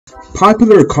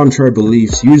Popular or contrary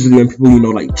beliefs, usually when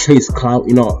people, like chase clout,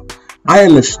 I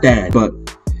understand, but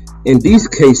in these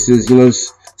cases,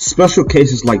 special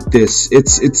cases like this,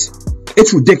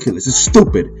 it's ridiculous, it's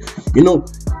stupid,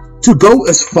 to go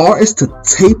as far as to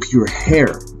tape your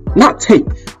hair, not tape,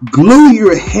 glue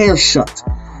your hair shut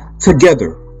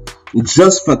together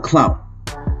just for clout.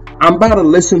 I'm about to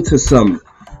listen to some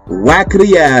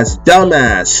wackety ass,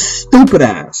 dumbass, stupid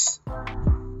ass,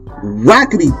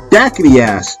 wackety dackety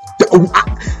ass.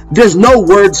 There's no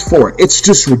words for it. It's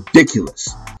just ridiculous.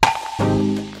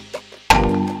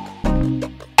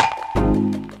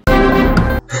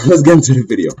 Let's get into the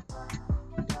video,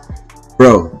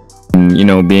 bro.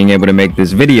 Being able to make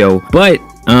this video, but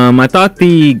I thought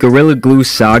the Gorilla Glue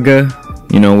saga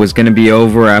was gonna be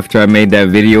over after I made that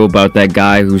video about that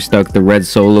guy who stuck the red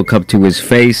Solo cup to his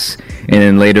face and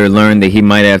then later learned that he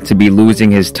might have to be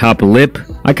losing his top lip.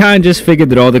 I kinda just figured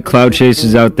that all the clout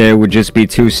chasers out there would just be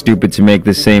too stupid to make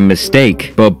the same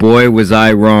mistake, but boy was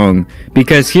I wrong,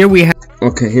 because here we have—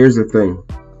 Okay, here's the thing.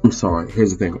 I'm sorry,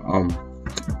 here's the thing.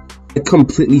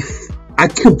 I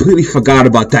completely forgot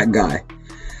about that guy.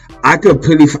 I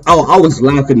was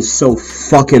laughing so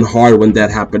fucking hard when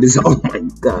that happened. Oh my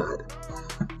god.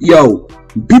 Yo,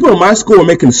 people in my school were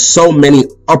making so many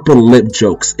upper lip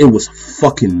jokes. It was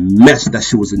fucking mess. That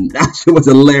shit was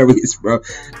hilarious, bro.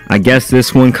 I guess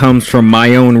this one comes from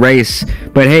my own race,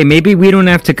 but hey, maybe we don't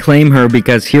have to claim her,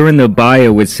 because here in the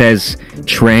bio it says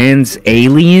trans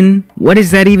alien. What does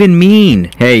that even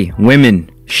mean? Hey, women,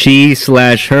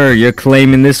 she/her, you're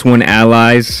claiming this one,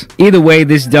 allies. Either way,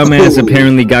 this dumbass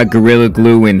apparently got Gorilla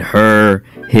Glue in her,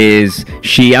 his,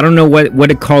 she, I don't know what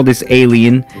to call this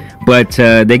alien, but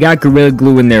they got Gorilla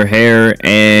Glue in their hair,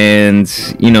 and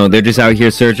they're just out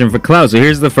here searching for clout. So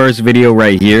here's the first video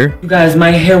right here. You guys,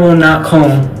 my hair will not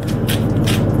comb.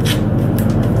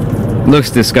 Looks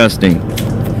disgusting.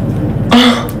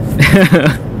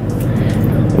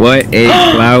 What a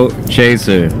clout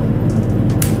chaser.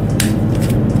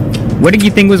 What did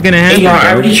you think was gonna happen? Hey,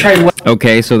 I already tried.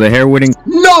 Okay, so the hair wouldn't—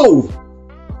 No!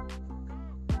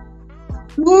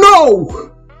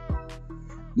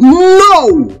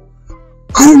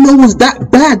 I don't know, it was that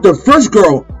bad. The first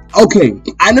girl, okay,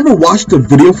 I never watched the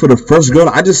video for the first girl.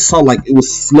 I just saw like it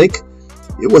was slick.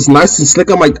 It was nice and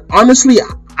slick. I'm like, honestly,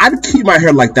 I'd keep my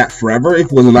hair like that forever if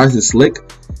it was nice and slick.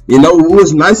 It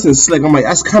was nice and slick. I'm like,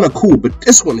 that's kind of cool, but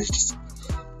this one is just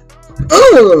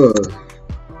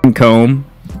comb.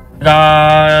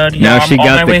 God, now she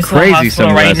got the crazy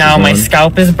sunglasses right now. My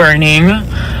scalp is burning.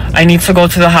 I need to go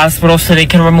to the hospital so they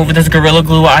can remove this Gorilla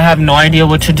Glue. I have no idea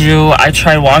what to do. I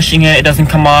tried washing it. It doesn't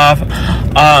come off.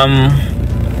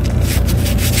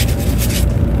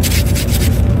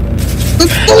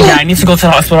 Yeah, I need to go to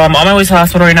the hospital. I'm on my way to the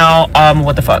hospital right now.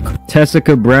 What the fuck?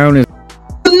 Tessica Brown is—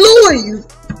 the noise.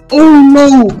 Oh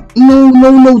no,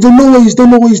 the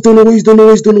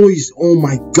noise. Oh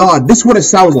my god, this is what it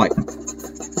sounds like.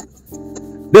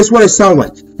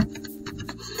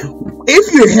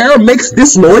 If your hair makes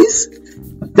this noise,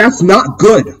 that's not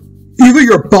good. Either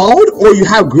you're bald or you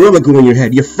have Gorilla Glue in your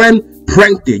head. Your friend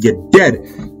pranked you. You're dead.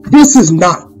 This is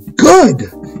not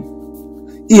good.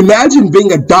 Imagine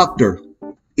being a doctor.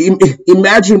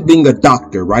 Imagine being a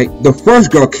doctor, right? The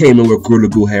first girl came in with Gorilla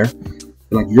Glue hair.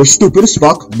 Like, you're stupid as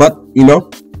fuck, but,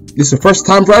 this is the first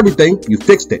time for everything. You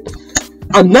fixed it.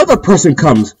 Another person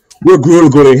comes with Gorilla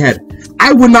Glue in your head.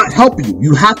 I would not help you.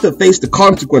 You have to face the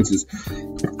consequences.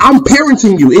 I'm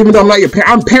parenting you, even though I'm not your parent.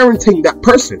 I'm parenting that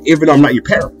person, even though I'm not your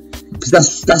parent. Because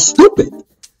that's stupid.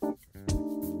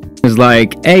 It's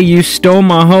like, hey, you stole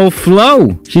my whole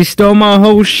flow. She stole my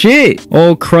whole shit.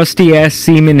 Old crusty ass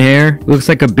semen hair. Looks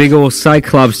like a big old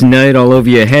cyclops nut all over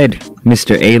your head,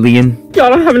 Mr. Alien.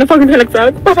 Y'all, I'm having a fucking panic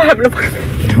attack. I'm having a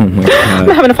fucking— oh my god.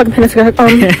 I'm having a fucking panic attack.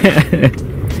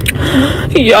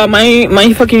 Yeah,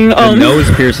 my fucking The nose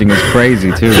piercing is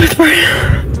crazy too. I'm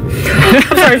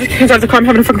sorry, I'm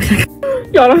having a fucking panic.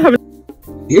 Y'all, I'm having—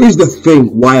 Here's the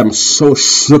thing why I'm so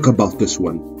shook about this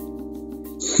one.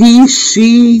 He,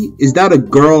 she, is that a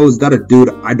girl, is that a dude?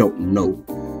 I don't know.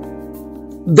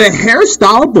 The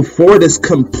hairstyle before this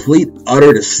complete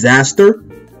utter disaster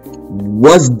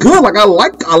was good. Like I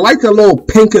like the little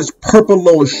pinkish purple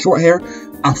little short hair.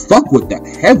 I fuck with that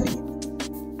heavy.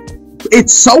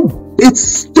 It's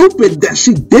stupid that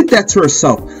she did that to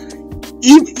herself.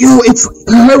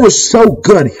 Her hair was so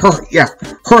good.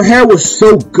 Her hair was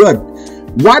so good.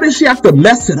 Why did she have to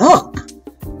mess it up?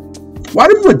 Why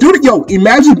do people do it? Yo,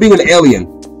 imagine being an alien.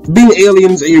 Being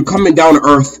aliens and you're coming down to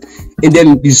Earth and then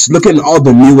you just look at all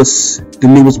the newest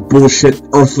bullshit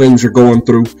Earthlings are going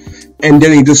through. And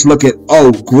then you just look at,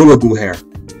 oh, Gorilla Glue hair.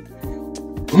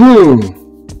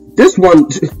 This one,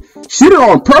 she did it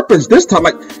on purpose this time.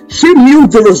 Like, she knew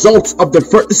the results of the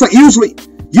first. It's like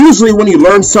usually when you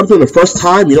learn something the first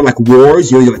time, you know, like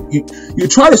wars, you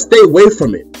try to stay away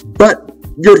from it. But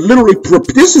you're literally,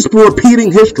 this is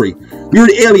repeating history. You're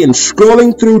an alien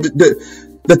scrolling through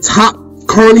the top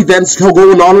current events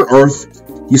going on Earth.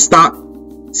 You stop,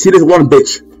 see this one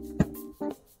bitch.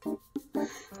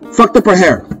 Fucked up her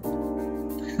hair.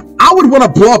 I would want to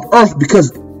blow up Earth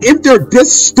because if they're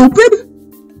this stupid,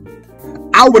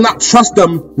 I would not trust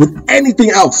them with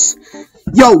anything else.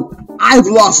 Yo, I've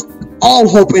lost all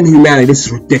hope in humanity. This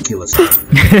is ridiculous.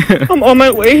 I'm on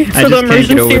my way to the emergency room. I just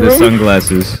can't get over the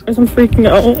sunglasses. I'm freaking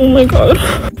out. Oh my god.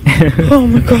 Oh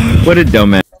my god. What a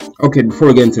dumbass. Okay, before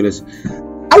we get into this,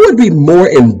 I would be more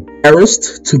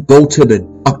embarrassed to go to the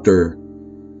doctor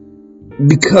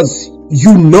because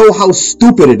you know how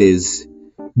stupid it is,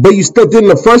 but you still did in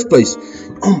the first place.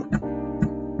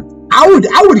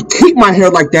 I would keep my hair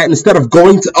like that instead of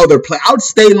going to other places. I would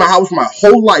stay in my house my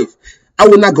whole life. I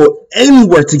would not go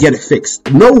anywhere to get it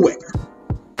fixed. Nowhere.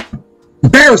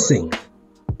 Embarrassing.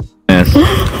 Yes.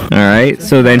 Alright,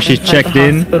 so then she's checked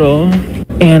in.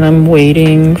 And I'm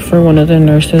waiting for one of the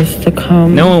nurses to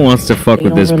come. No one wants to fuck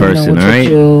with this person, alright?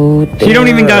 She don't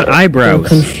even got eyebrows.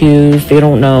 They're confused. They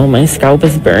don't know. My scalp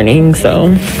is burning,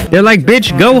 so... They're like,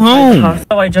 bitch, go home.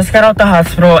 So I just got out the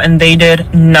hospital and they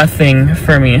did nothing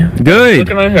for me. Good.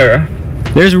 Look at my hair.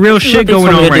 There's real shit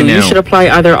going on right now. You should apply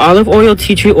either olive oil,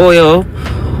 tea tree oil,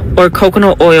 or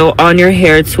coconut oil on your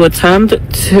hair to attempt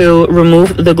to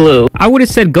remove the glue. I would have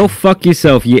said go fuck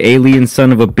yourself, you alien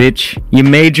son of a bitch. You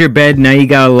made your bed, now you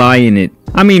gotta lie in it.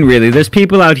 I mean, really, there's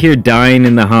people out here dying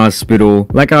in the hospital.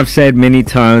 Like I've said many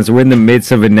times, we're in the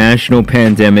midst of a national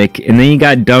pandemic, and then you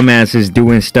got dumbasses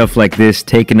doing stuff like this,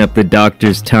 taking up the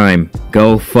doctor's time.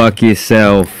 Go fuck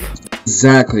yourself.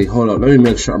 Exactly. Hold on, let me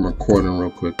make sure I'm recording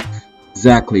real quick.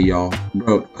 Exactly, y'all.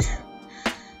 Bro,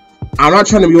 I'm not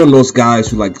trying to be one of those guys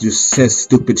who like just says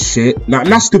stupid shit. Not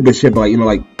stupid shit, but like, you know,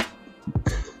 like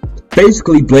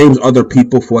basically blames other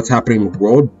people for what's happening in the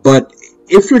world. But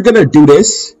if you're gonna do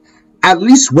this, at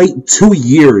least wait 2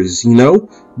 years, you know?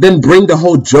 Then bring the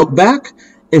whole joke back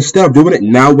instead of doing it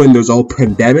now when there's all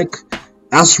pandemic.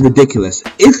 That's ridiculous.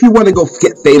 If you want to go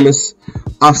get famous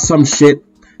off some shit,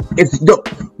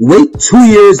 wait 2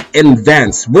 years in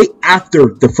advance. Wait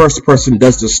after the first person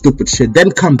does the stupid shit, then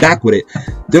come back with it.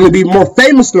 Then it'll be more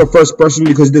famous than the first person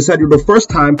because they said you the first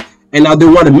time, and now they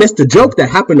want to miss the joke that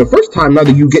happened the first time. Now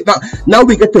that you get now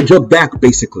we get the joke back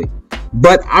basically.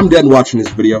 But I'm done watching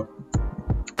this video.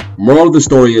 Moral of the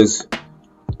story is,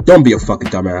 don't be a fucking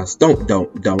dumbass.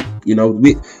 Don't. You know,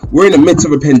 we're in the midst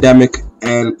of a pandemic,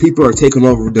 and people are taking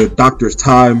over the doctor's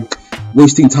time,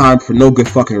 wasting time for no good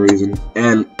fucking reason.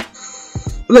 And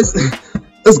let's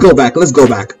go back. Let's go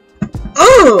back.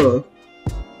 Oh,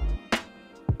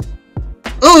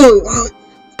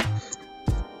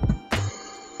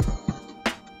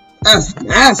 that's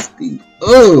nasty.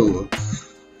 Oh,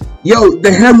 yo,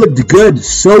 the hair looked good,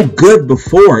 so good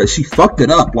before she fucked it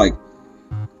up. Like,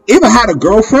 if I had a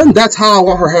girlfriend, that's how I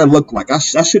want her hair to look like. That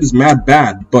shit is mad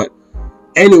bad. But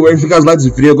anyway, if you guys like this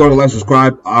video, go ahead and like,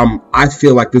 subscribe. I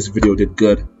feel like this video did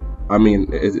good. I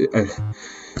mean,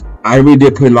 I really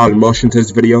did put a lot of emotion to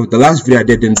this video. The last video I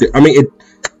did didn't do, I mean,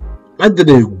 I did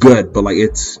it good, but like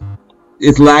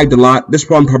it lagged a lot. This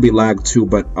one probably lagged too,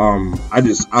 but I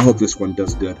hope this one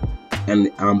does good.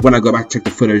 And when I go back to check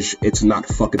the footage, it's not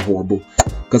fucking horrible,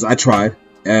 because I tried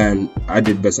and I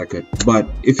did the best I could. But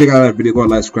if you got that video, go ahead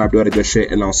and like, subscribe, do all that good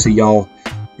shit, and I'll see y'all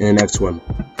in the next one.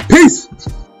 Peace.